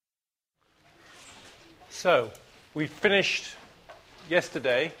So we finished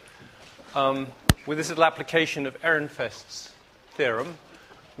yesterday with this little application of Ehrenfest's theorem,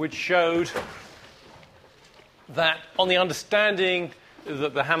 which showed that on the understanding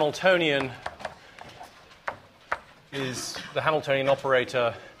that the Hamiltonian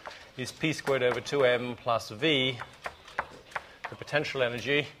operator is p squared over 2m plus v, the potential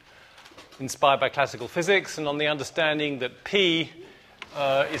energy inspired by classical physics, and on the understanding that p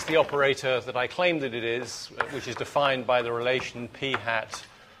is the operator that I claim that it is, which is defined by the relation p hat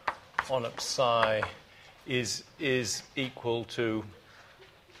on up psi is equal to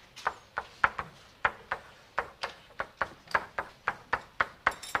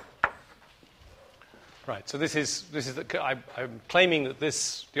right. So this is I'm claiming that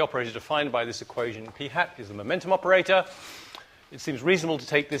the operator defined by this equation p hat is the momentum operator. It seems reasonable to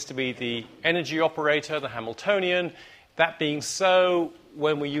take this to be the energy operator, the Hamiltonian. That being so,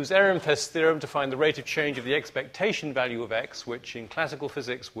 when we use Ehrenfest's theorem to find the rate of change of the expectation value of x, which in classical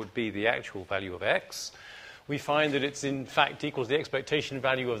physics would be the actual value of x, we find that it's in fact equal to the expectation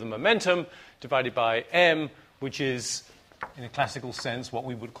value of the momentum divided by m, which is, in a classical sense, what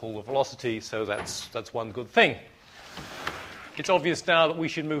we would call the velocity, so that's one good thing. It's obvious now that we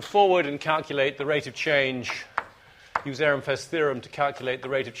should move forward and calculate the rate of change, use Ehrenfest's theorem to calculate the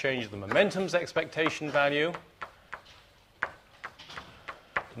rate of change of the momentum's expectation value,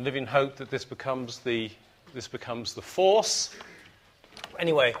 and live in hope that this becomes the force.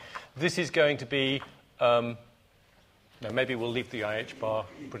 Anyway, this is going to be no, maybe we'll leave the IH bar,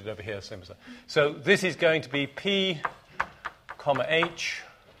 put it over here, same as that. So this is going to be P, comma H,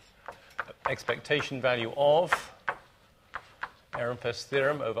 expectation value of Ehrenfest's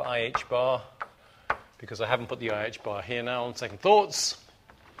theorem over IH bar, because I haven't put the IH bar here now on second thoughts.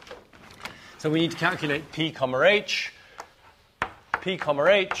 So we need to calculate P, comma H. P, comma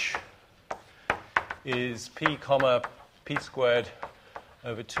H is P, comma P squared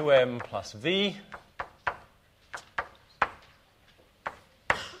over 2m plus V.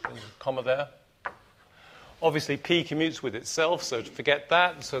 There's a comma there. Obviously, P commutes with itself, so to forget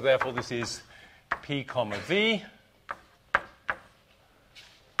that. So therefore, this is P, comma V.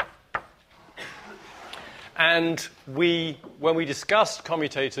 And when we discussed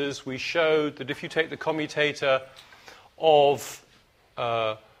commutators, we showed that if you take the commutator of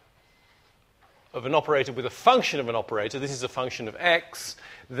an operator with a function of an operator, this is a function of x,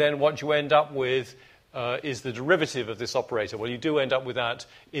 then what you end up with is the derivative of this operator. Well, you do end up with that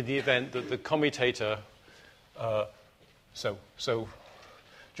in the event that the commutator... So do you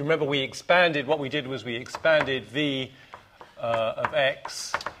remember what we did was we expanded v of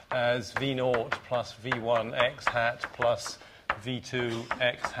x as v0 plus v1 x hat plus v2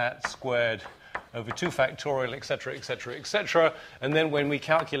 x hat squared over 2 factorial, etc., etc., etc. And then when we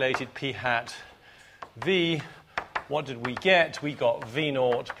calculated p hat v, what did we get? We got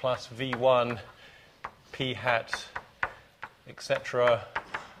v0 plus v1 p hat, etc.,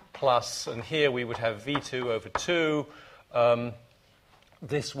 plus, and here we would have v2 over 2.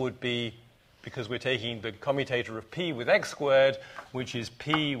 This would be, because we're taking the commutator of p with x squared, which is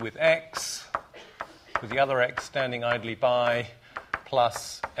p with x, with the other x standing idly by,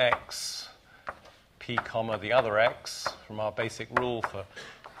 plus x, p comma the other x, from our basic rule for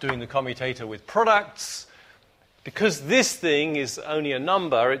doing the commutator with products. Because this thing is only a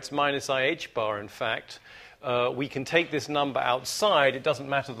number, it's minus IH bar, in fact, we can take this number outside. It doesn't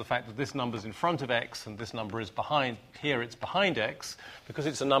matter the fact that this number is in front of x and this number is behind. Here it's behind x. Because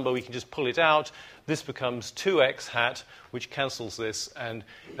it's a number, we can just pull it out. This becomes 2x hat, which cancels this. And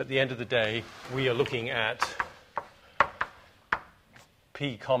at the end of the day, we are looking at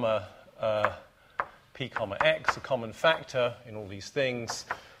p comma x, a common factor in all these things,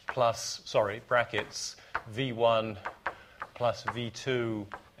 plus, brackets, v1 plus v2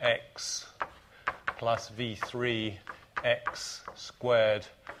 x plus v3 x squared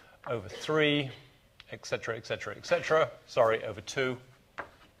over 3, etc., etc., etc., over 2,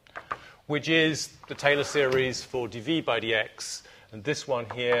 which is the Taylor series for dv by dx. And this one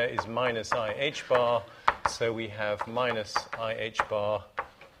here is minus IH bar, so we have minus IH bar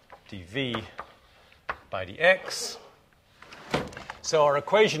dv by dx. So our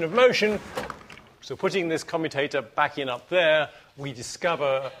equation of motion, so putting this commutator back in up there, we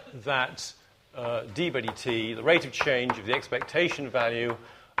discover that d by dt, the rate of change of the expectation value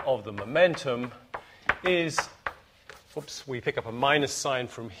of the momentum is, we pick up a minus sign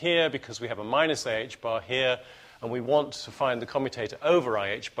from here because we have a minus IH bar here, and we want to find the commutator over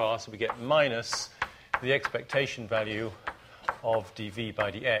IH bar, so we get minus the expectation value of dv by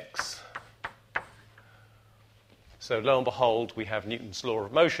dx. So lo and behold, we have Newton's law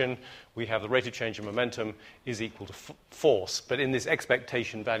of motion. We have the rate of change of momentum is equal to force, but in this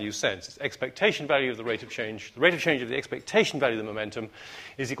expectation value sense. It's expectation value of the rate of change. The rate of change of the expectation value of the momentum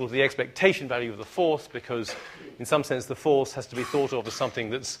is equal to the expectation value of the force, because in some sense the force has to be thought of as something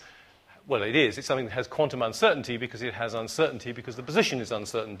that's, well, it is. It's something that has quantum uncertainty because it has uncertainty because the position is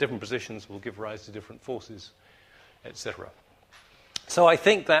uncertain. Different positions will give rise to different forces, etc. So I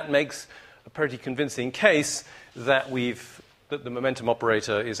think that makes a pretty convincing case that the momentum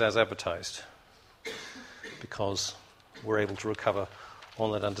operator is as advertised, because we're able to recover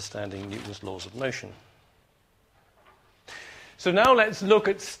on that understanding Newton's laws of motion. So now let's look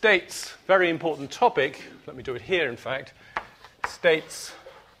at states. Very important topic. Let me do it here, in fact. States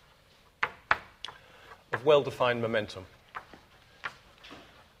of well-defined momentum.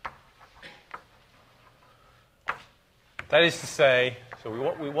 That is to say, so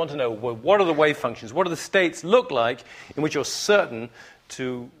we want to know, well, what are the wave functions? What do the states look like in which you're certain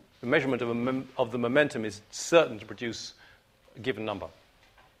the measurement of the momentum is certain to produce a given number?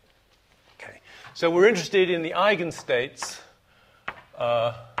 Okay. So we're interested in the eigenstates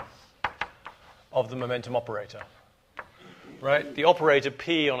of the momentum operator. Right? The operator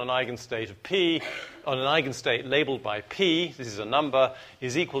P on an eigenstate of P, on an eigenstate labeled by P, this is a number,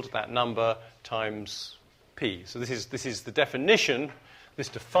 is equal to that number times P. So this is the definition. This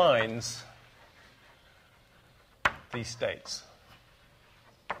defines these states.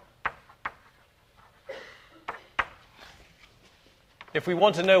 If we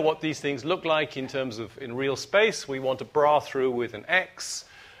want to know what these things look like in terms of in real space, we want to bra through with an x,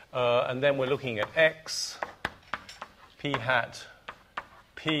 and then we're looking at x. P hat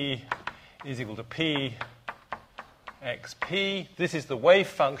P is equal to P xp. This is the wave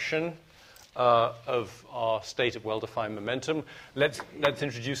function of our state of well-defined momentum. Let's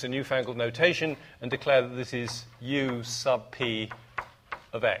introduce a newfangled notation and declare that this is u sub p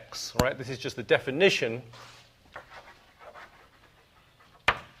of x. Right? This is just the definition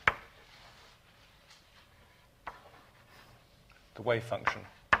the wave function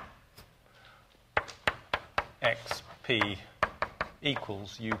xp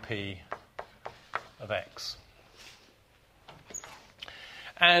equals up of x.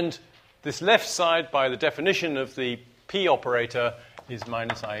 And this left side, by the definition of the p operator, is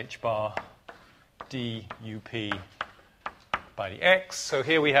minus ih bar dup by the x. So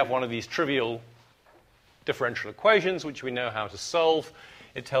here we have one of these trivial differential equations which we know how to solve.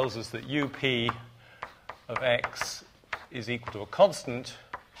 It tells us that up of x is equal to a constant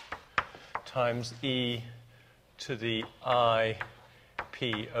times e to the I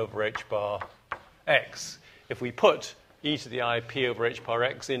p over h bar x. If we put e to the I p over h bar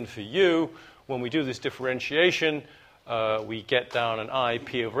x in for u, when we do this differentiation, we get down an I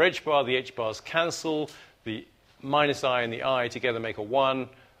p over h bar. The h bars cancel. The minus I and the I together make a 1,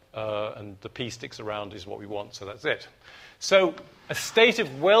 and the p sticks around is what we want, so that's it. So a state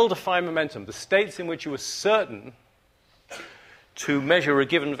of well-defined momentum, the states in which you are certain to measure a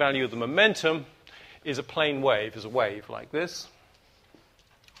given value of the momentum, is a plane wave, is a wave like this.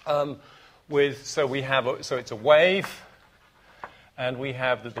 So it's a wave, and we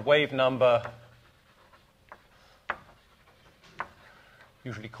have the wave number,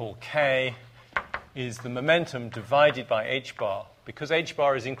 usually called k, is the momentum divided by h bar. Because h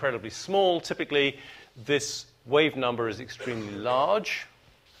bar is incredibly small, typically this wave number is extremely large.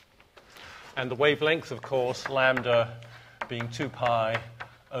 And the wavelength, of course, lambda being 2 pi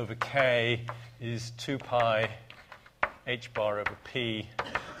over k, is 2 pi h bar over p,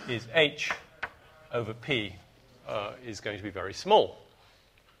 is h over p is going to be very small.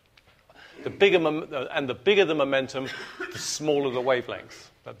 The bigger the bigger the momentum, the smaller the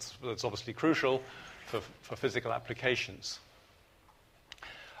wavelength. That's obviously crucial for physical applications.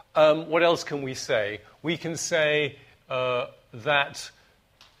 What else can we say? We can say that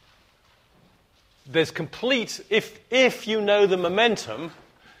there's complete, if you know the momentum,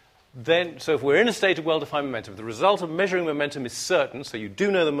 then, so if we're in a state of well-defined momentum, the result of measuring momentum is certain, so you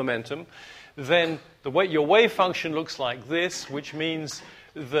do know the momentum, then your wave function looks like this, which means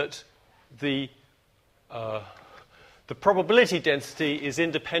that the probability density is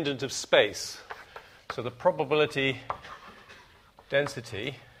independent of space. So the probability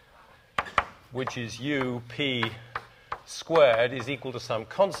density, which is up squared, is equal to some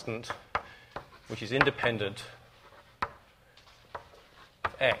constant which is independent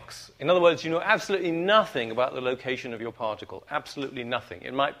of x. In other words, you know absolutely nothing about the location of your particle. Absolutely nothing.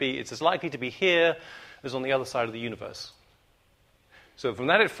 It's as likely to be here as on the other side of the universe. So from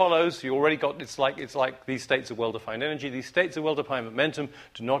that it follows, you already got, it's like these states of well-defined energy. These states of well-defined momentum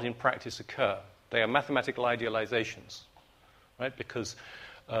do not in practice occur. They are mathematical idealizations, right? Because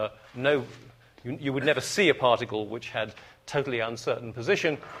you would never see a particle which had totally uncertain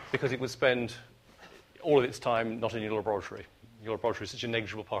position because it would spend all of its time not in your laboratory. Your laboratory is such a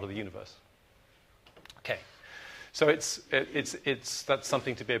negligible part of the universe. Okay, so that's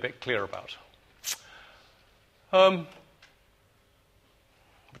something to be a bit clear about. What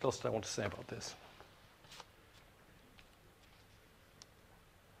else did I want to say about this?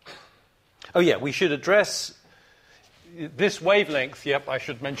 Oh yeah, we should address this wavelength. Yep, I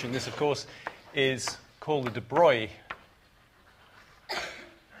should mention this, of course, is called the de Broglie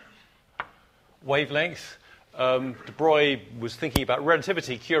wavelength. De Broglie was thinking about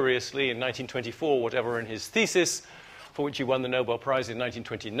relativity, curiously, in 1924, whatever, in his thesis, for which he won the Nobel Prize in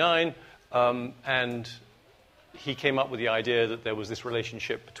 1929. And he came up with the idea that there was this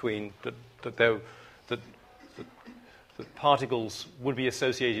relationship between that particles would be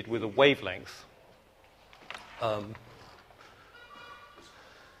associated with a wavelength.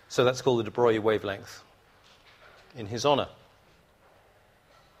 So that's called the de Broglie wavelength in his honor.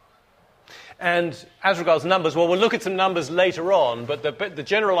 And as regards numbers, well, we'll look at some numbers later on, but the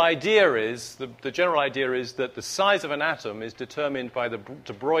general idea is that the size of an atom is determined by the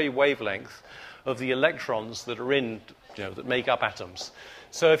de Broglie wavelength of the electrons that are that make up atoms.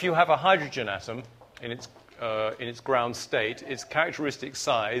 So if you have a hydrogen atom in its ground state, its characteristic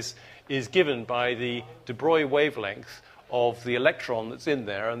size is given by the de Broglie wavelength of the electron that's in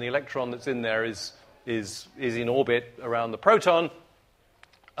there, and the electron that's in there is in orbit around the proton.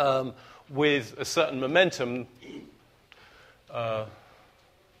 With a certain momentum. Right,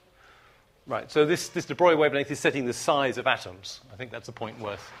 so this de Broglie wavelength is setting the size of atoms. I think that's a point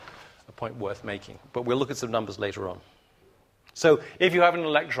worth making. But we'll look at some numbers later on. So if you have an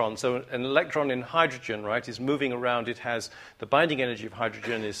electron, so an electron in hydrogen, right, is moving around. It has the binding energy of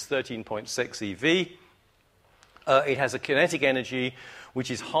hydrogen is 13.6 eV. It has a kinetic energy which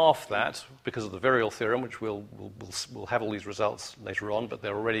is half that because of the virial theorem, which we'll have all these results later on, but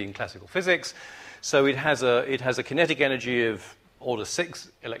they're already in classical physics. So it has a kinetic energy of order 6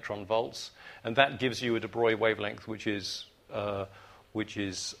 electron volts, and that gives you a de Broglie wavelength which is a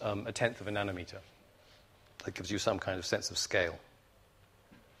tenth of a nanometer. That gives you some kind of sense of scale.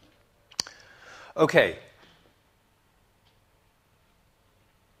 Okay.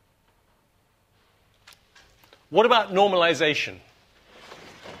 What about normalization?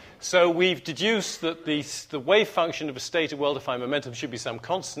 So we've deduced that the wave function of a state of well-defined momentum should be some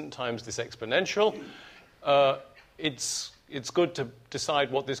constant times this exponential. It's good to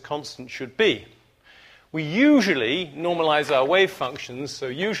decide what this constant should be. We usually normalize our wave functions, so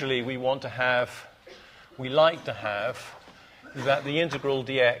usually we like to have that the integral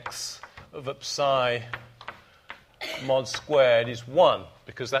dx of psi mod squared is 1,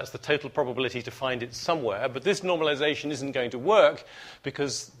 because that's the total probability to find it somewhere. But this normalization isn't going to work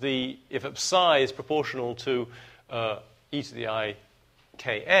because if psi is proportional to e to the I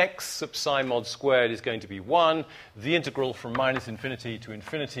kx, psi mod squared is going to be 1. The integral from minus infinity to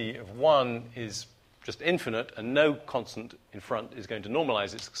infinity of 1 is just infinite, and no constant in front is going to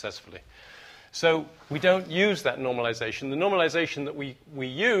normalize it successfully. So we don't use that normalization. The normalization that we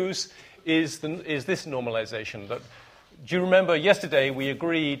use is this normalization. Do you remember yesterday we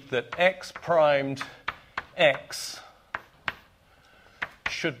agreed that x primed x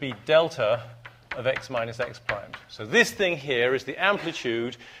should be delta of x minus x primed. So this thing here is the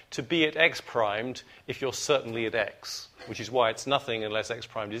amplitude to be at x primed if you're certainly at x, which is why it's nothing unless x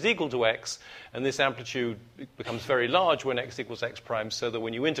primed is equal to x, and this amplitude becomes very large when x equals x primed, so that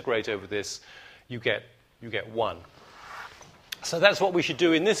when you integrate over this, you get 1. So that's what we should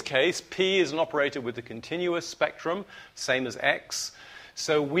do in this case. P is an operator with a continuous spectrum, same as x.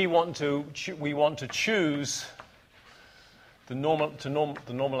 So we want to choose the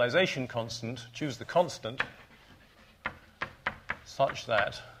normalization constant, choose the constant such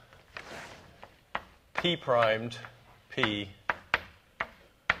that P primed P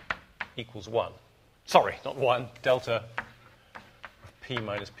equals 1. Sorry, not 1, delta of P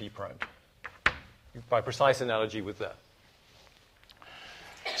minus P primed. By precise analogy with that.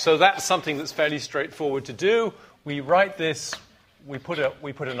 So that's something that's fairly straightforward to do. We write this, we put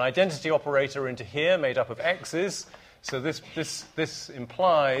an identity operator into here made up of x's. So this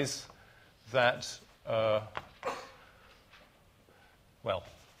implies that,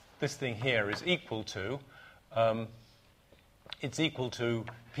 this thing here is equal to, it's equal to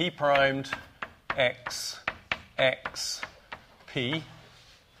P primed x p.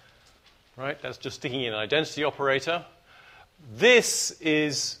 Right? That's just sticking in an identity operator. This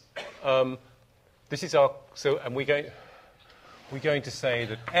is our, so, and we're going to say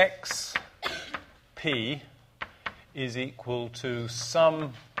that x p is equal to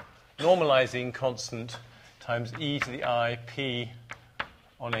some normalizing constant times e to the I p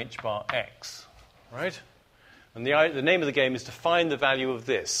on h bar x, right? And the name of the game is to find the value of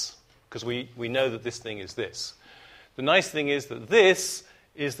this, because we know that this thing is this. The nice thing is that this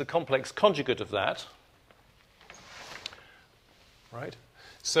is the complex conjugate of that, right?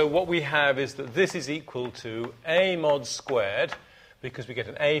 So what we have is that this is equal to a mod squared, because we get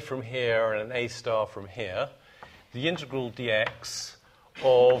an a from here and an a star from here, the integral dx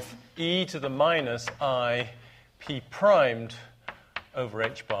of e to the minus I p primed over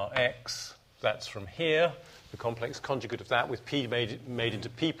h bar x. That's from here, the complex conjugate of that with p made into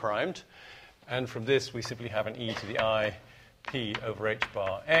p primed. And from this, we simply have an e to the I p over h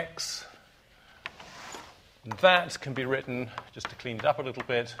bar x. And that can be written, just to clean it up a little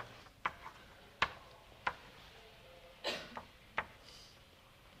bit,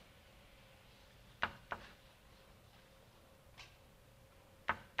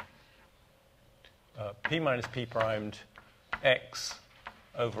 p minus p primed x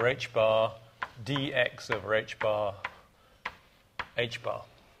over h bar dx over h bar h bar.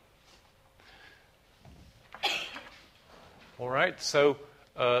 All right, so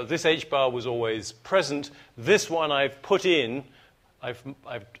this h bar was always present. This one I've put in,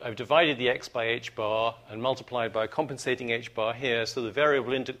 I've divided the x by h bar and multiplied by a compensating h bar here, so the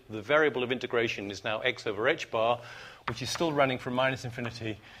variable of integration is now x over h bar, which is still running from minus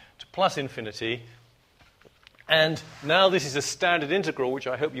infinity to plus infinity. And now this is a standard integral, which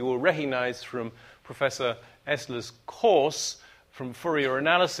I hope you will recognize from Professor Essler's course from Fourier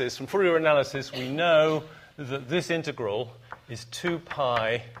analysis. From Fourier analysis, we know that this integral is 2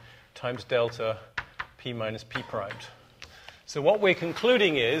 pi times delta p minus p primed. So what we're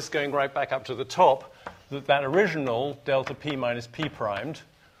concluding is, going right back up to the top, that original delta p minus p primed,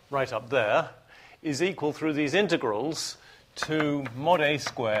 right up there, is equal through these integrals to mod a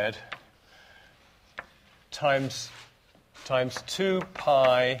squared times 2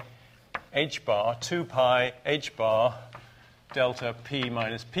 pi h bar delta p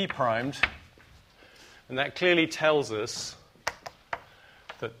minus p primed. And that clearly tells us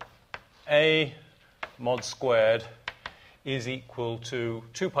that a mod squared is equal to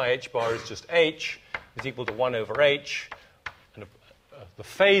 2 pi h bar is just h, is equal to 1 over h. And the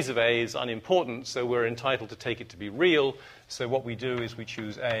phase of a is unimportant, so we're entitled to take it to be real. So what we do is we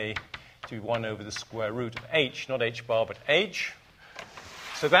choose a to be 1 over the square root of h, not h bar, but h.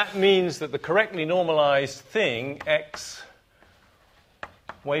 So that means that the correctly normalized thing, x,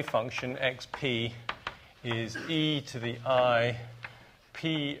 wave function xp, is e to the I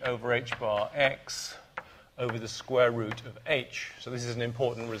p over h bar x over the square root of h. So this is an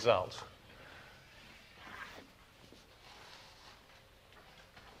important result.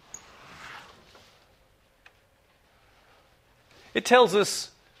 It tells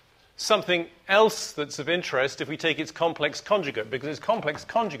us something else that's of interest if we take its complex conjugate, because its complex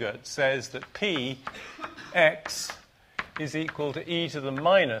conjugate says that p x is equal to e to the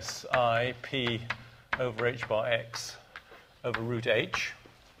minus I p over h bar x over root h.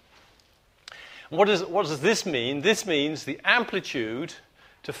 What does this mean? This means the amplitude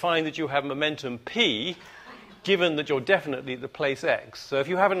to find that you have momentum p, given that you're definitely at the place x. So if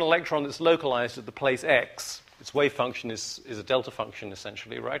you have an electron that's localized at the place x, its wave function is a delta function,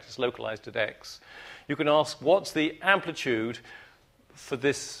 essentially, right? It's localized at x. You can ask, what's the amplitude for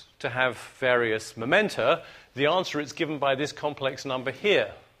this to have various momenta? The answer is given by this complex number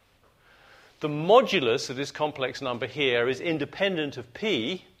here. The modulus of this complex number here is independent of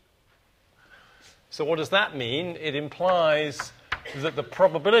p. So what does that mean? It implies that the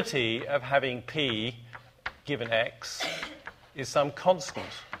probability of having p given x is some constant.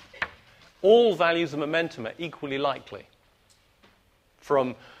 All values of momentum are equally likely.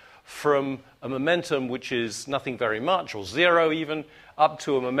 From a momentum which is nothing very much, or zero even, up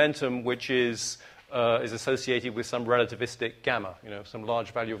to a momentum which is associated with some relativistic gamma, some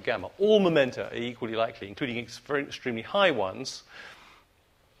large value of gamma. All momenta are equally likely, including extremely high ones.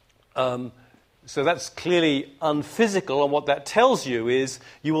 So that's clearly unphysical, and what that tells you is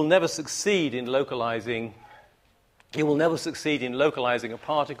you will never succeed in localizing a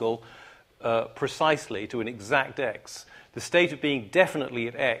particle precisely to an exact x. The state of being definitely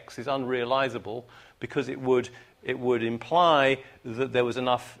at x is unrealizable because it would imply that there was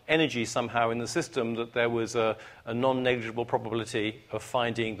enough energy somehow in the system that there was a non-negligible probability of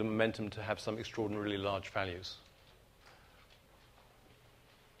finding the momentum to have some extraordinarily large values.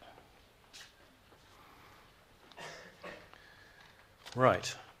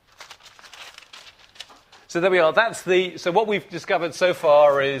 Right. So there we are. So what we've discovered so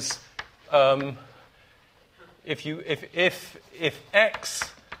far is if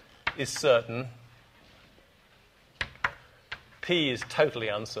x is certain, p is totally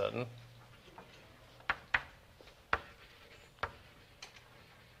uncertain.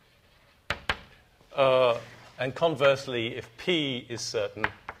 And conversely, if p is certain,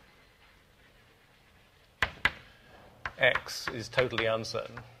 x is totally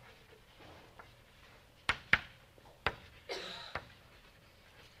uncertain.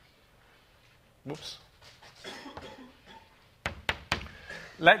 Whoops.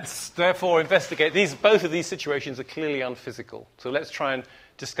 Let's therefore investigate these. Both of these situations are clearly unphysical. So let's try and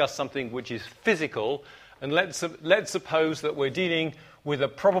discuss something which is physical. And let's suppose that we're dealing with a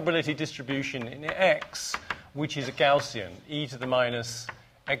probability distribution in x, which is a Gaussian, e to the minus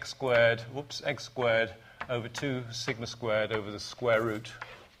x squared over 2 sigma squared over the square root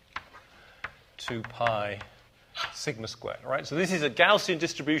 2 pi sigma squared. Right? So this is a Gaussian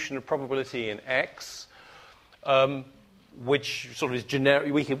distribution of probability in x, which sort of is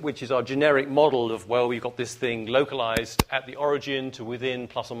generic, which is our generic model of, well, we've got this thing localized at the origin to within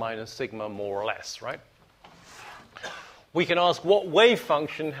plus or minus sigma, more or less, right? We can ask what wave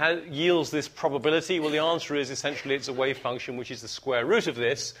function yields this probability. Well, the answer is essentially it's a wave function which is the square root of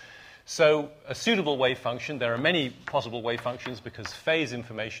this. So a suitable wave function, there are many possible wave functions because phase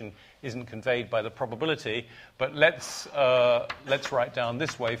information isn't conveyed by the probability, but let's write down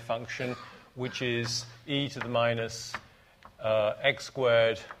this wave function, which is e to the minus x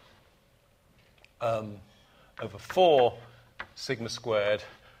squared over 4 sigma squared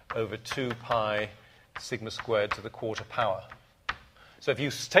over 2 pi sigma squared to the quarter power. So if you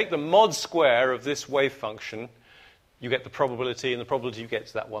take the mod square of this wave function, you get the probability, and the probability you get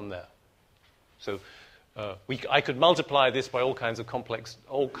is that one there. So I could multiply this by all kinds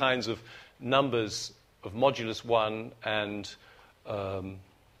of numbers of modulus 1 and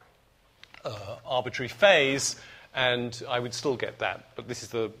arbitrary phase, and I would still get that. But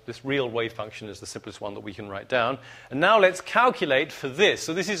this real wave function is the simplest one that we can write down. And now let's calculate for this.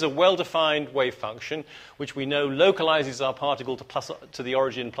 So this is a well-defined wave function, which we know localizes our particle to the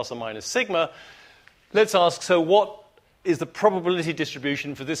origin plus or minus sigma. Let's ask, so what is the probability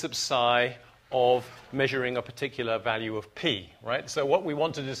distribution for this psi of measuring a particular value of p, right? So what we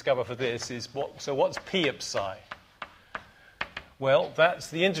want to discover for this is, what's p psi? Well, that's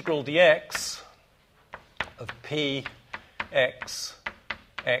the integral dx of p x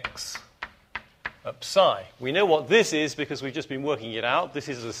psi. We know what this is because we've just been working it out. This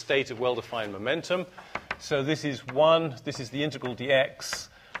is a state of well-defined momentum. So this is the integral dx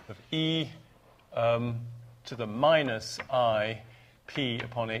of e to the minus I p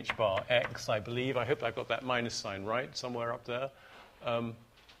upon h bar x, I believe. I hope I've got that minus sign right somewhere up there.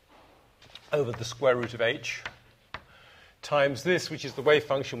 Over the square root of h times this, which is the wave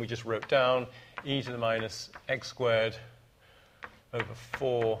function we just wrote down, e to the minus x squared over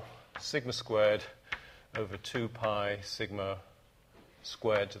 4 sigma squared over 2 pi sigma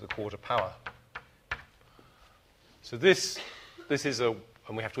squared to the quarter power. So this is and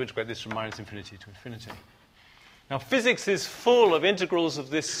we have to integrate this from minus infinity to infinity. Now, physics is full of integrals of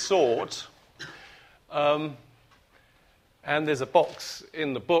this sort, and there's a box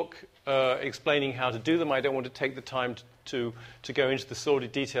in the book explaining how to do them. I don't want to take the time to go into the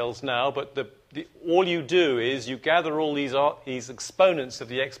sordid details now, but all you do is you gather all these exponents of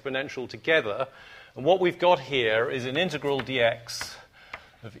the exponential together, and what we've got here is an integral dx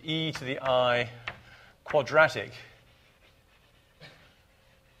of e to the I quadratic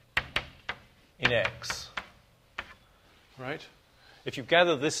in x. Right? If you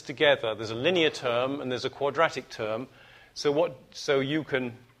gather this together, there's a linear term and there's a quadratic term. So you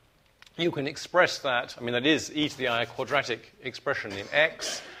can express that. I mean, that is e to the I quadratic expression in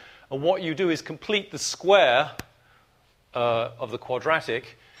x. And what you do is complete the square of the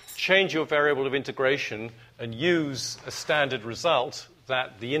quadratic, change your variable of integration, and use a standard result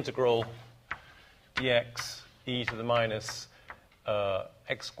that the integral dx e to the minus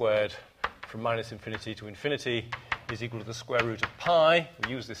x squared from minus infinity to infinity is equal to the square root of pi.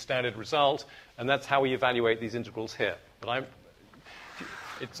 We use this standard result, and that's how we evaluate these integrals here. But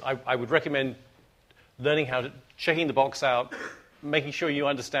I would recommend checking the box out, making sure you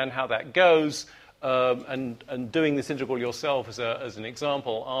understand how that goes, and doing this integral yourself as an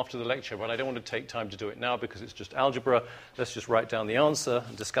example after the lecture. But I don't want to take time to do it now because it's just algebra. Let's just write down the answer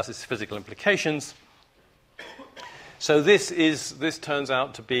and discuss its physical implications. So this turns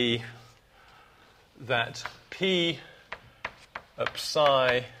out to be that p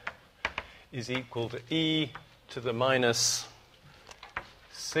psi is equal to e to the minus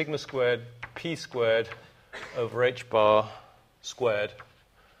sigma squared p squared over h bar squared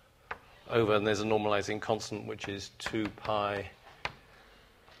over, and there's a normalizing constant, which is 2 pi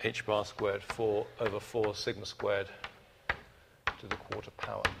h bar squared 4 over 4 sigma squared to the quarter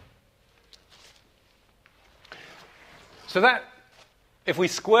power. So that, if we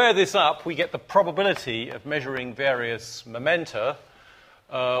square this up, we get the probability of measuring various momenta,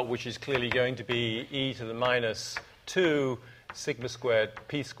 which is clearly going to be e to the minus 2 sigma squared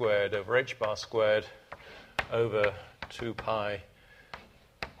p squared over h bar squared over 2 pi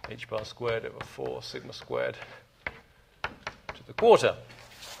h bar squared over 4 sigma squared to the quarter.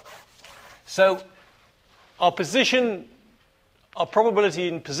 So our position, our probability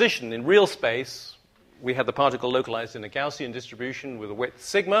in position in real space, we had the particle localized in a Gaussian distribution with a width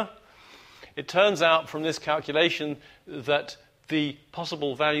sigma. It turns out from this calculation that the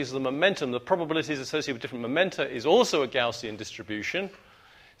possible values of the momentum, the probabilities associated with different momenta, is also a Gaussian distribution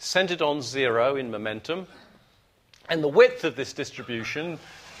centered on 0 in momentum. And the width of this distribution,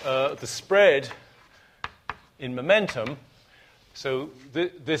 the spread in momentum, so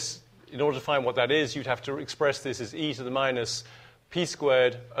this, in order to find what that is, you'd have to express this as e to the minus p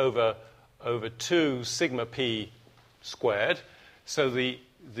squared over 2 sigma p squared. So the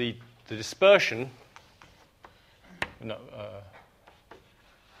dispersion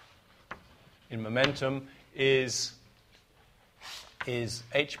in momentum is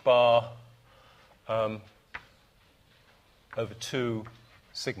h bar over 2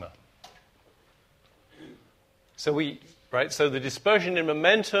 sigma. So so the dispersion in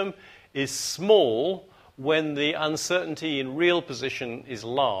momentum is small when the uncertainty in real position is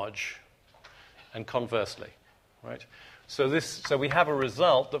large, and conversely, right? So we have a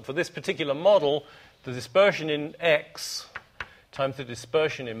result that for this particular model, the dispersion in x times the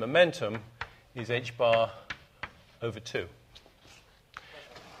dispersion in momentum is h bar over 2.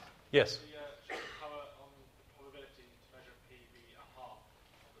 Yes? How on the probability to measure p be a half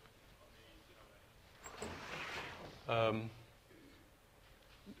on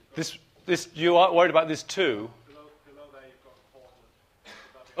the denominator? You are worried about this too? Below there you've got a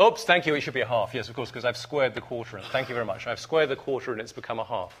quarter. Oops, thank you. It should be a half. Yes, of course, because I've squared the quarter. Thank you very much. I've squared the quarter and it's become a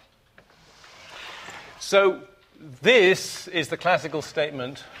half. So this is the classical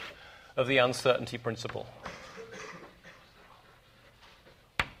statement of the uncertainty principle.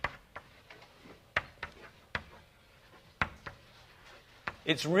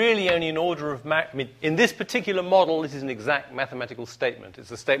 It's really only an order of in this particular model, this is an exact mathematical statement.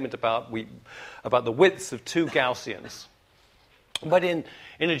 It's a statement about the widths of two Gaussians. But in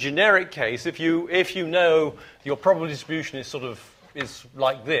a generic case, if you know your probability distribution is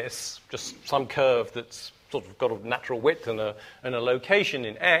like this, just some curve that's sort of got a natural width and a location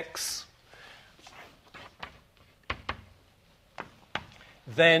in x,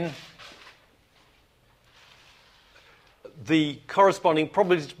 then the corresponding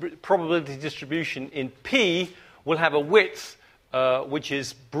probability distribution in P will have a width which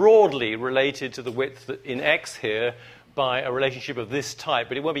is broadly related to the width in X here by a relationship of this type,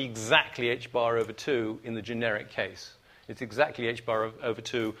 but it won't be exactly h bar over 2 in the generic case. It's exactly h bar over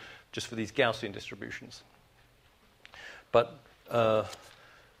 2 just for these Gaussian distributions. But the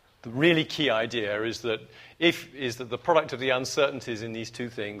really key idea is that the product of the uncertainties in these two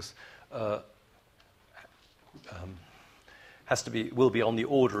things will be on the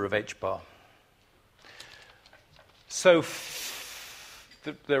order of h bar. So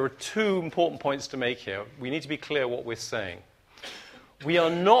there are two important points to make here. We need to be clear what we're saying. We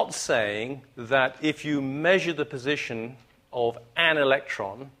are not saying that if you measure the position of an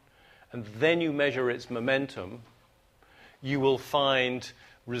electron and then you measure its momentum, you will find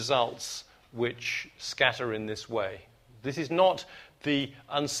results which scatter in this way. This is not the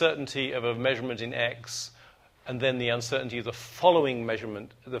uncertainty of a measurement in X and then the uncertainty of the following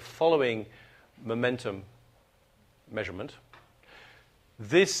momentum measurement.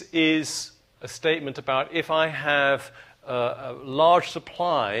 This is a statement about if I have a large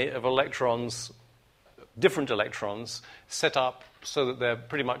supply of electrons, different electrons, set up so that they're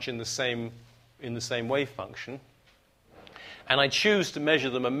pretty much in the same wave function, and I choose to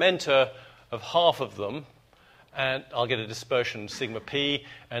measure the momenta of half of them, and I'll get a dispersion sigma p,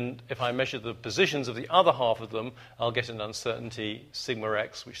 and if I measure the positions of the other half of them, I'll get an uncertainty sigma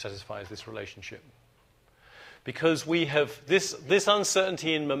x, which satisfies this relationship. Because we have this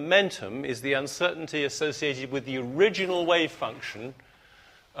uncertainty in momentum is the uncertainty associated with the original wave function,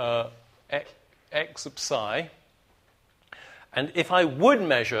 x sub psi, and if I would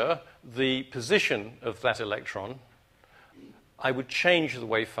measure the position of that electron, I would change the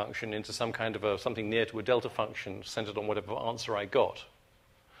wave function into some kind of something near to a delta function centered on whatever answer I got.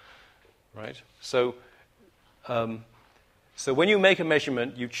 Right? So So when you make a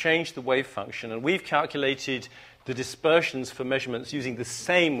measurement, you change the wave function, and we've calculated the dispersions for measurements using the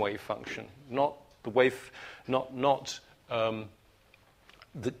same wave function, not the wave, an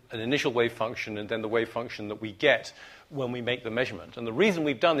initial wave function and then the wave function that we get when we make the measurement. And the reason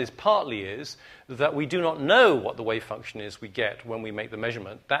we've done this partly is that we do not know what the wave function is we get when we make the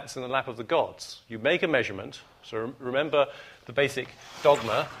measurement. That's in the lap of the gods. You make a measurement. So remember the basic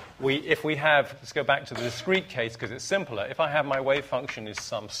dogma. If we have, let's go back to the discrete case because it's simpler. If I have my wave function is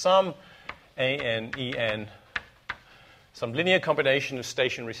some a(n, e(n), some linear combination of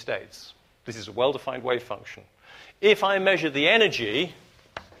stationary states. This is a well-defined wave function. If I measure the energy,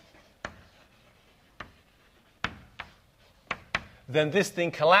 then this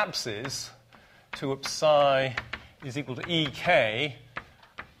thing collapses to psi is equal to ek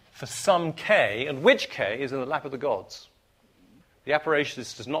for some k, and which k is in the lap of the gods. The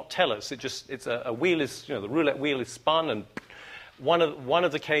apparatus does not tell us. It's a wheel is, the roulette wheel is spun, and one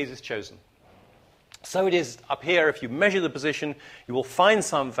of the k's is chosen. So it is up here. If you measure the position, you will find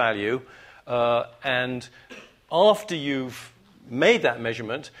some value, and after you've made that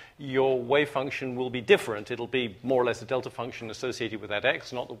measurement, your wave function will be different. It'll be more or less a delta function associated with that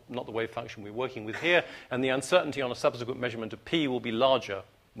x, not the wave function we're working with here, and the uncertainty on a subsequent measurement of p will be large.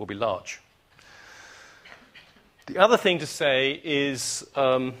 The other thing to say is,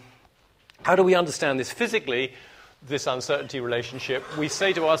 how do we understand this physically, this uncertainty relationship? We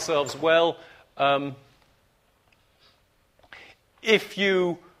say to ourselves, well, if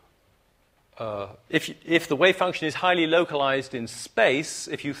the wave function is highly localized in space,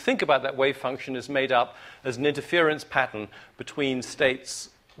 if you think about that wave function as made up as an interference pattern between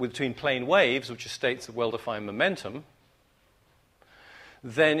plane waves, which are states of well-defined momentum,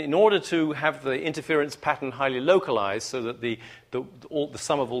 then in order to have the interference pattern highly localized so that the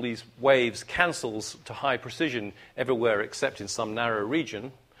sum of all these waves cancels to high precision everywhere except in some narrow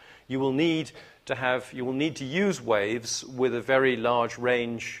region, you will need to use waves with a very large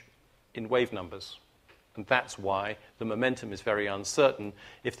range in wave numbers. And that's why the momentum is very uncertain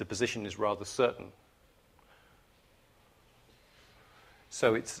if the position is rather certain.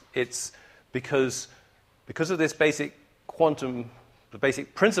 So it's because of this basic the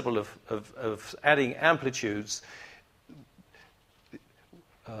basic principle of adding amplitudes,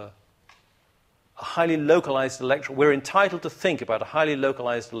 a highly localized electron, we're entitled to think about a highly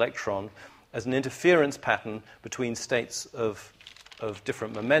localized electron as an interference pattern between states of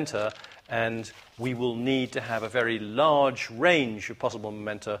different momenta, and we will need to have a very large range of possible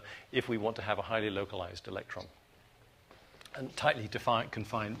momenta if we want to have a highly localized electron and tightly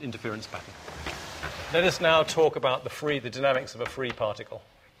confined interference pattern. Let us now talk about the dynamics of a free particle.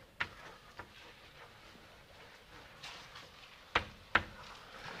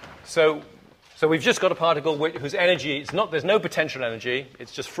 So we've just got a particle whose energy there's no potential energy,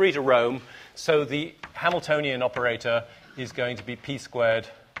 it's just free to roam. So the Hamiltonian operator is going to be p squared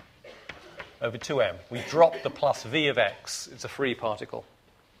over 2m. We drop the plus v of x. It's a free particle.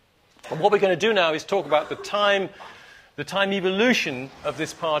 And what we're going to do now is talk about the time evolution of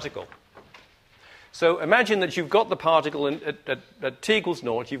this particle. So imagine that you've got the particle at t equals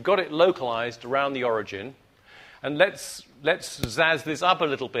 0, you've got it localized around the origin, and let's zazz this up a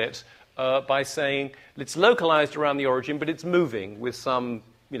little bit by saying it's localized around the origin, but it's moving with some,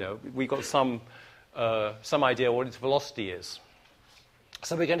 we've got some idea what its velocity is.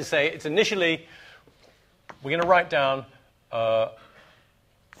 So we're going to say it's initially, we're going to write down an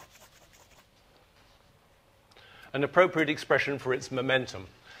appropriate expression for its momentum.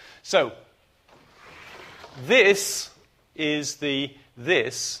 So this is the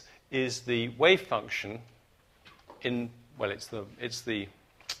wave function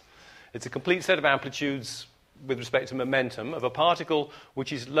it's a complete set of amplitudes with respect to momentum of a particle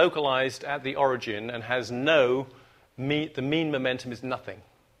which is localized at the origin and has the mean momentum is nothing.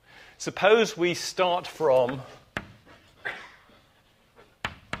 Suppose we start from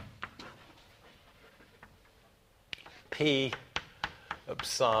P of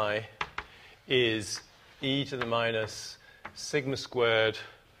psi is e to the minus sigma squared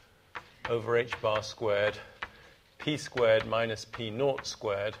over h bar squared, p squared minus p naught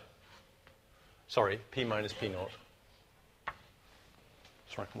squared. Sorry, p minus p naught.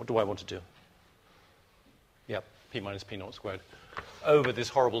 Sorry, what do I want to do? Yeah, p minus p naught squared over this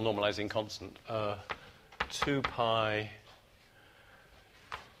horrible normalizing constant. 2 pi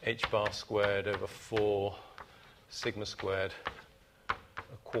h bar squared over 4 sigma squared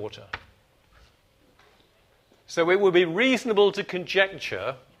a quarter. So it would be reasonable to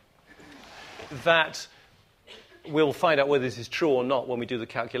conjecture that we'll find out whether this is true or not when we do the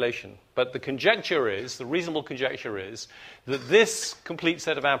calculation. But the conjecture is, the reasonable conjecture is, that this complete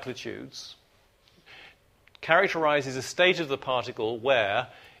set of amplitudes characterizes a state of the particle where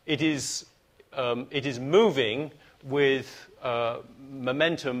it is moving with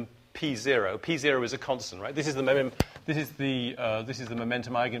momentum p0. P0 is a constant, right? This is the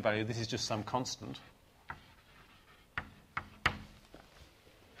momentum eigenvalue. This is just some constant.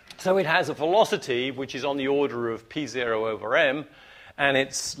 So it has a velocity which is on the order of p0 over m, and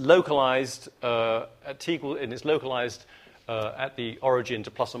it's localized at the origin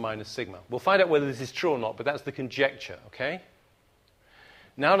to plus or minus sigma. We'll find out whether this is true or not, but that's the conjecture, okay?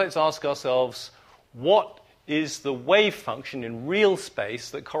 Now let's ask ourselves, what is the wave function in real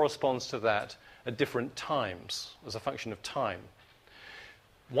space that corresponds to that at different times as a function of time?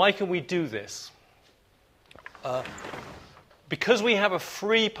 Why can we do this? Because we have a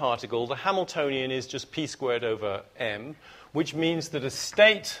free particle, the Hamiltonian is just p squared over m, which means that a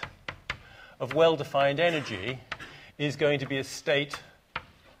state of well-defined energy is going to be a state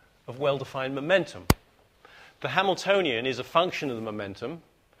of well-defined momentum. The Hamiltonian is a function of the momentum,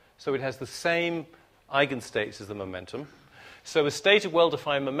 so it has the same eigenstates as the momentum. So a state of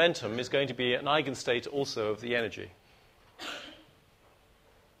well-defined momentum is going to be an eigenstate also of the energy.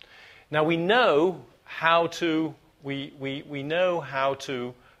 Now we know how to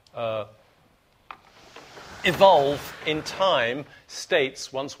evolve in time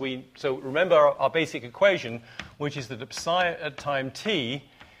states once we... So remember our basic equation, which is that psi at time t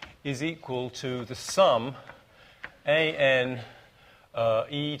is equal to the sum an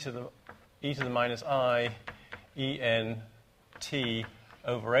e to the minus I en t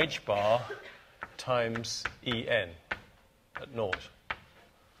over h bar times en at naught.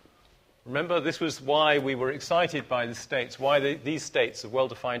 Remember, this was why we were excited by the states, why these states of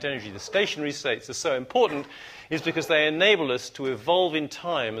well-defined energy, the stationary states, are so important, is because they enable us to evolve in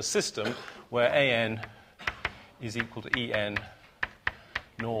time a system where an is equal to en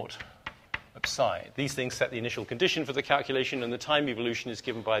naught psi. These things set the initial condition for the calculation, and the time evolution is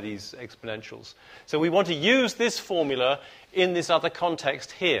given by these exponentials. So we want to use this formula in this other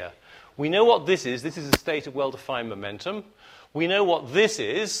context here. We know what this is. This is a state of well-defined momentum. We know what this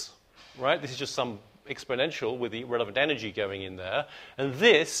is, right? This is just some exponential with the relevant energy going in there. And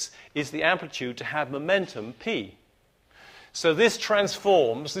this is the amplitude to have momentum p. So this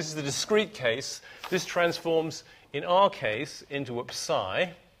transforms, this is the discrete case, this transforms in our case into a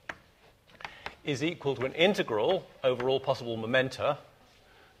psi is equal to an integral over all possible momenta.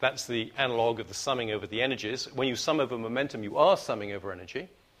 That's the analog of the summing over the energies. When you sum over momentum, you are summing over energy,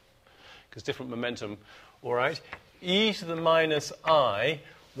 because different momentum, all right? E to the minus I,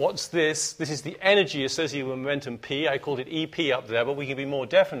 what's this? This is the energy associated with momentum p. I called it EP up there, but we can be more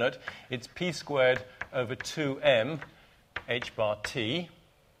definite. It's p squared over 2m h bar t.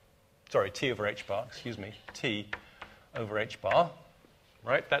 Sorry, t over h bar, excuse me, t over h bar.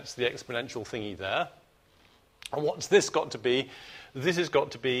 Right, that's the exponential thingy there. And what's this got to be? This has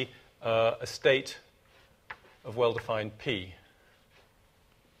got to be a state of well-defined p.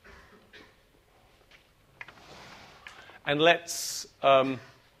 And let's...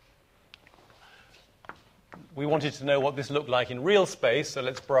 we wanted to know what this looked like in real space, so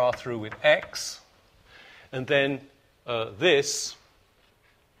let's bra through with x. And then this...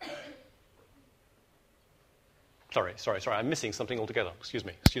 Sorry, I'm missing something altogether. Excuse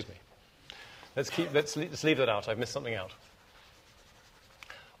me. Let's leave that out. I've missed something out.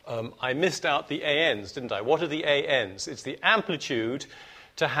 I missed out the ANs, didn't I? What are the ANs? It's the amplitude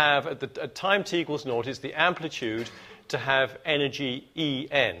to have, at time t equals naught, it's the amplitude to have energy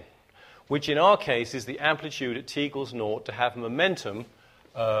En, which in our case is the amplitude at t equals naught to have momentum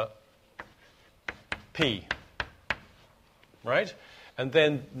p. Right? And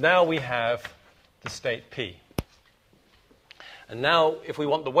then now we have the state p. And now, if we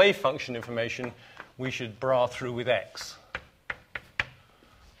want the wave function information, we should bra through with x.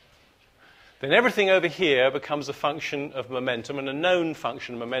 Then everything over here becomes a function of momentum and a known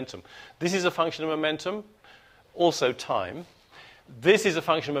function of momentum. This is a function of momentum, also time. This is a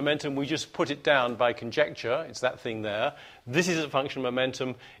function of momentum. We just put it down by conjecture. It's that thing there. This is a function of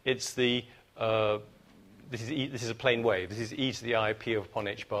momentum. It's the this is a plane wave. This is e to the I p upon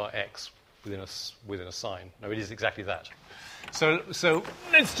h bar x within a sign. No, it is exactly that. So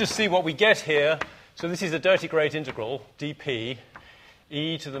let's just see what we get here. So this is a dirty great integral, dp,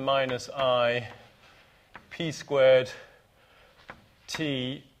 e to the minus I p squared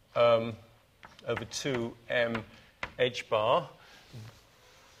t over 2m h bar.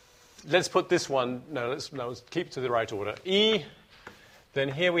 Let's put this one, let's keep to the right order. E, then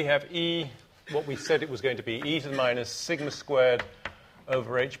here we have e what we said it was going to be, e to the minus sigma squared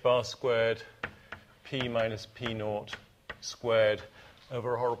over h bar squared p minus p naught squared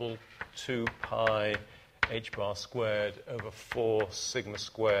over a horrible 2 pi h bar squared over 4 sigma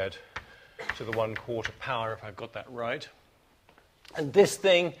squared to the 1/4 power, if I've got that right. And this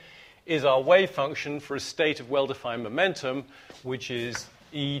thing is our wave function for a state of well-defined momentum, which is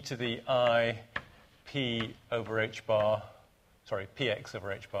e to the I p over h bar, sorry, px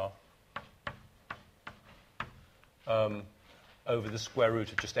over h bar over the square root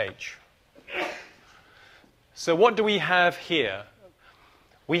of just h. So what do we have here?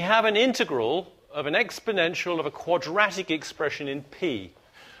 We have an integral of an exponential of a quadratic expression in p,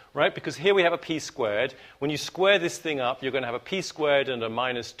 right? Because here we have a p squared. When you square this thing up, you're going to have a p squared and a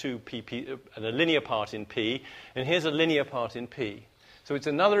minus 2pp and a linear part in p. And here's a linear part in p. So it's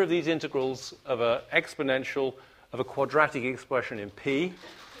another of these integrals of an exponential of a quadratic expression in p,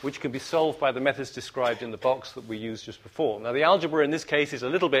 which can be solved by the methods described in the box that we used just before. Now, the algebra in this case is a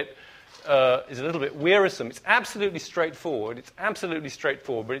little bit wearisome. It's absolutely straightforward.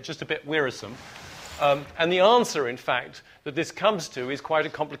 But it's just a bit wearisome. And the answer, in fact, that this comes to is quite a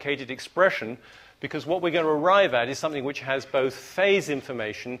complicated expression, because what we're going to arrive at is something which has both phase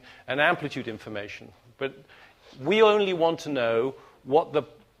information and amplitude information. But we only want to know what the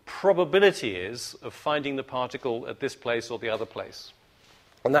probability is of finding the particle at this place or the other place.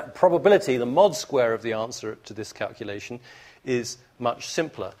 And that probability, the mod square of the answer to this calculation, is much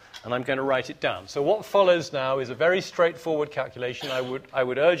simpler. And I'm going to write it down. So what follows now is a very straightforward calculation. I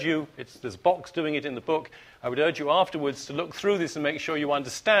would urge you, there's a box doing it in the book, I would urge you afterwards to look through this and make sure you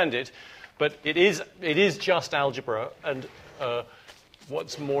understand it. But it is just algebra. And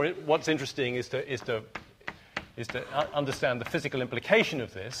what's interesting is to understand the physical implication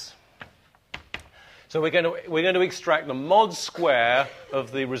of this. So we're going to extract the mod square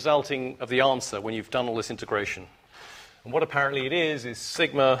of the answer when you've done all this integration. And what apparently it is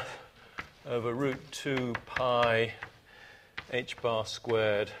sigma over root 2 pi h bar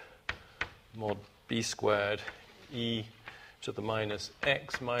squared mod b squared e to the minus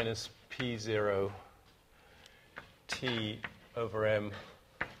x minus p0 t over m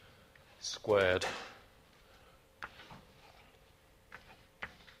squared.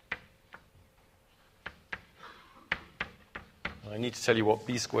 I need to tell you what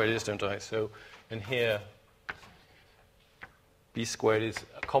b squared is, don't I? So, and here, b squared is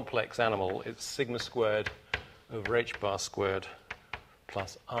a complex animal. It's sigma squared over h bar squared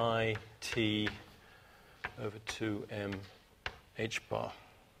plus I t over 2m h bar.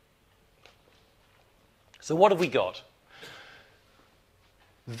 So what have we got?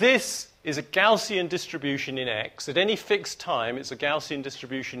 This is a Gaussian distribution in x. At any fixed time, it's a Gaussian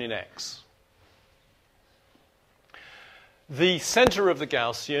distribution in x. The center of the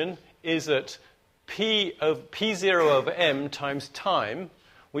Gaussian is at p0 over m times time,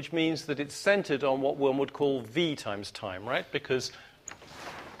 which means that it's centered on what one would call v times time, right? Because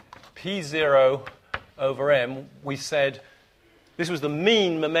p0 over m, we said this was the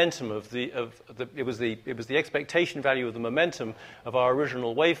mean momentum it was the expectation value of the momentum of our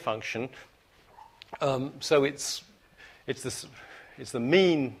original wave function. So it's the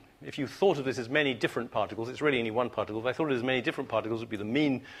mean. If you thought of this as many different particles, it's really only one particle. If I thought of it as many different particles, it would be the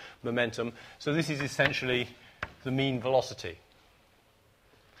mean momentum. So this is essentially the mean velocity.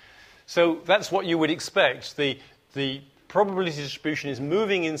 So that's what you would expect. The probability distribution is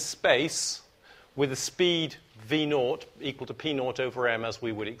moving in space with a speed v0 equal to p0 over m, as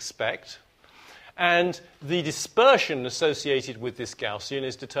we would expect. And the dispersion associated with this Gaussian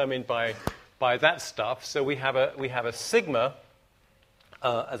is determined by that stuff. So we have a sigma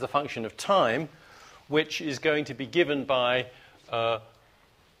as a function of time, which is going to be given by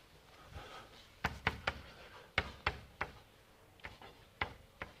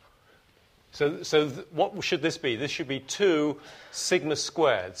what should this be? This should be 2 sigma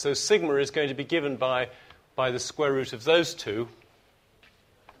squared. So sigma is going to be given by the square root of those two,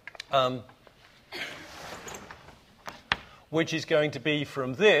 which is going to be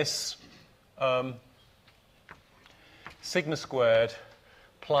from this sigma squared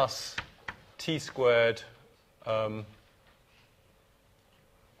plus t squared. I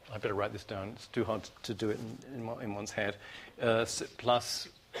better write this down. It's too hard to do it in one's head. Plus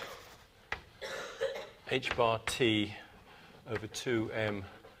h bar t over 2m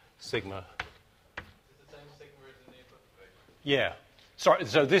sigma. Is it the same sigma as in the input equation? Yeah.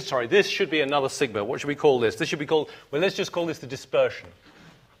 This should be another sigma. What should we call this? This should be called, well, let's just call this the dispersion.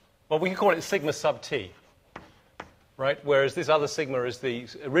 Well, we can call it sigma sub t, right? Whereas this other sigma is the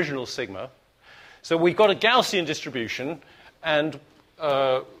original sigma. So we've got a Gaussian distribution, and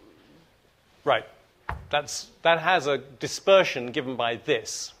Right. That has a dispersion given by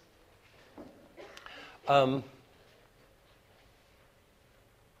this. No,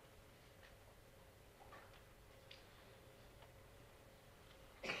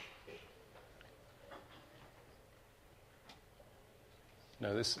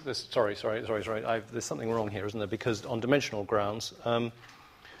 sorry. There's something wrong here, isn't there? Because on dimensional grounds,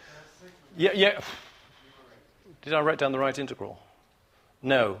 yeah. Did I write down the right integral?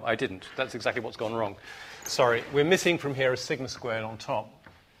 No, I didn't. That's exactly what's gone wrong. Sorry, we're missing from here a sigma squared on top.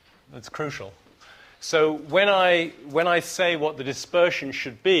 That's crucial. So when I say what the dispersion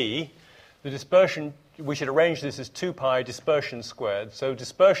should be, the dispersion, we should arrange this as 2 pi dispersion squared. So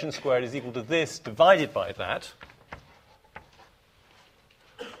dispersion squared is equal to this divided by that.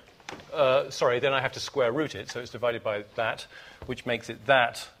 Then I have to square root it, so it's divided by that, which makes it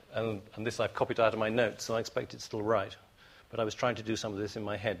that, and this I've copied out of my notes, so I expect it's still right. But I was trying to do some of this in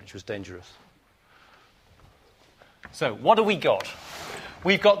my head, which was dangerous. So what have we got?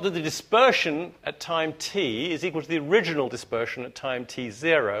 We've got that the dispersion at time t is equal to the original dispersion at time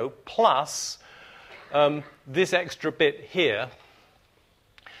t0 plus this extra bit here.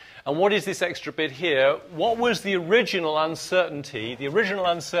 And what is this extra bit here? What was the original uncertainty? The original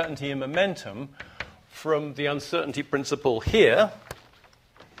uncertainty in momentum from the uncertainty principle here.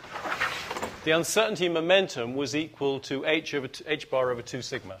 The uncertainty in momentum was equal to h bar over 2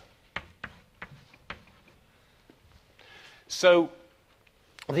 sigma. So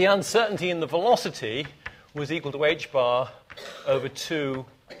the uncertainty in the velocity was equal to h bar over 2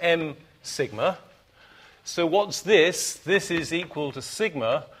 m sigma. So what's this? This is equal to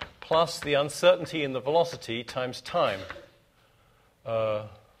sigma plus the uncertainty in the velocity times time.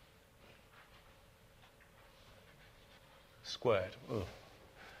 Squared. Ugh.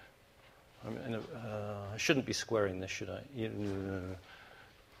 I shouldn't be squaring this, should I?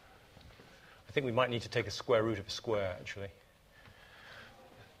 I think we might need to take a square root of a square, actually.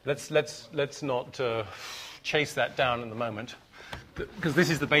 Let's not chase that down in the moment, because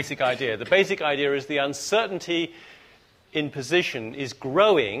this is the basic idea. The basic idea is the uncertainty in position is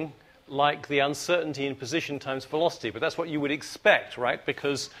growing like the uncertainty in position times velocity. But that's what you would expect, right?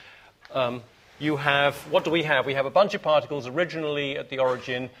 Because you have, what do we have? We have a bunch of particles originally at the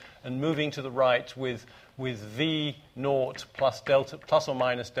origin and moving to the right with v naught plus or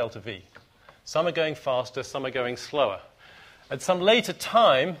minus delta v. Some are going faster, some are going slower. At some later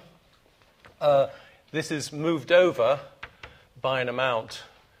time, this is moved over by an amount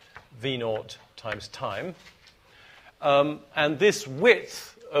v naught times time. And this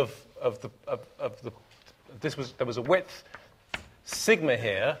width there was a width sigma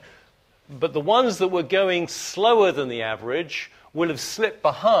here, but the ones that were going slower than the average will have slipped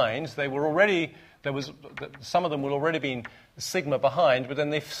behind. They were already, some of them will already been sigma behind, but then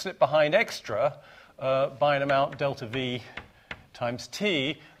they've slipped behind extra by an amount delta v times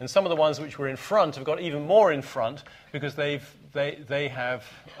t, and some of the ones which were in front have got even more in front because they had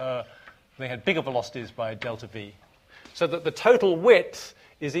bigger velocities by delta v. So that the total width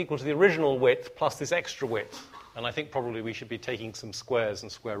is equal to the original width plus this extra width. And I think probably we should be taking some squares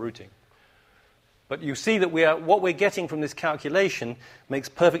and square rooting. But you see that what we're getting from this calculation makes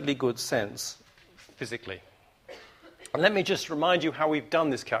perfectly good sense physically. And let me just remind you how we've done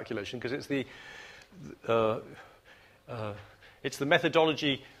this calculation, because it's the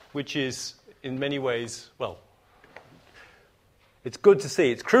methodology which is in many ways, well, it's good to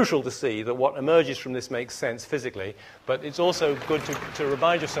see, it's crucial to see that what emerges from this makes sense physically, but it's also good to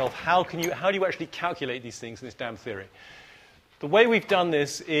remind yourself how do you actually calculate these things in this damn theory. The way we've done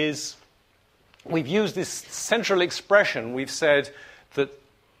this is we've used this central expression. We've said that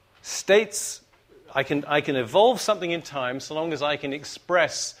states, I can evolve something in time so long as I can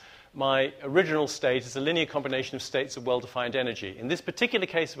express my original state as a linear combination of states of well-defined energy. In this particular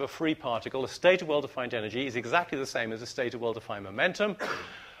case of a free particle, a state of well-defined energy is exactly the same as a state of well-defined momentum.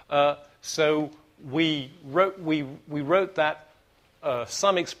 So we wrote that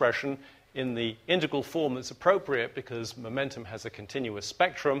sum expression in the integral form that's appropriate because momentum has a continuous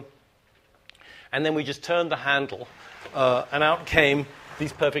spectrum. And then we just turned the handle, and out came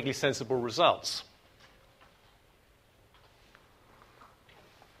these perfectly sensible results.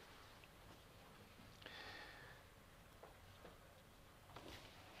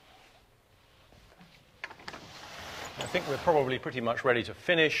 I think we're probably pretty much ready to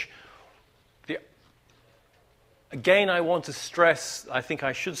finish. Again, I want to stress, I think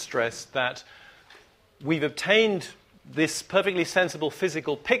I should stress, that we've obtained this perfectly sensible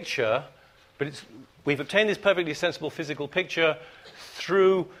physical picture, but we've obtained this perfectly sensible physical picture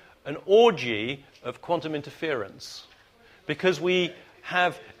through an orgy of quantum interference. Because we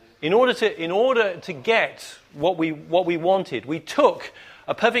have in order to get what we wanted, we took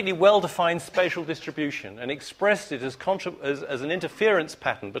a perfectly well-defined spatial distribution and expressed it as an interference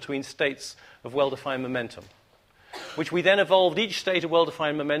pattern between states of well-defined momentum, which we then evolved each state of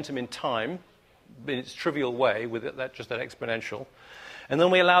well-defined momentum in time, in its trivial way, with just that exponential, and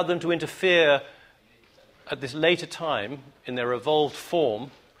then we allowed them to interfere at this later time in their evolved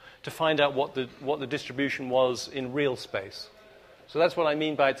form to find out what the distribution was in real space. So that's what I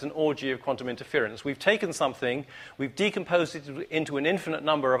mean by it's an orgy of quantum interference. We've taken something, we've decomposed it into an infinite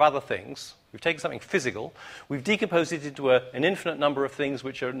number of other things. We've taken something physical, we've decomposed it into an infinite number of things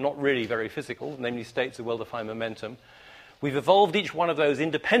which are not really very physical, namely states of well-defined momentum. We've evolved each one of those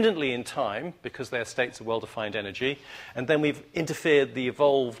independently in time because they're states of well-defined energy, and then we've interfered the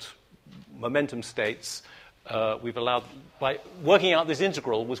evolved momentum states. We've allowed, by working out this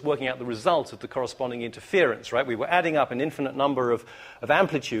integral, was working out the result of the corresponding interference, right? We were adding up an infinite number of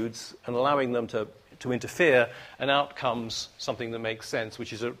amplitudes and allowing them to interfere, and out comes something that makes sense,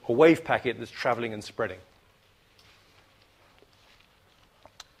 which is a wave packet that's traveling and spreading.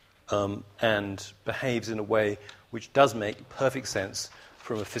 And behaves in a way which does make perfect sense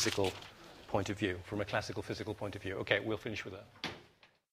from a physical point of view, from a classical physical point of view. Okay, we'll finish with that.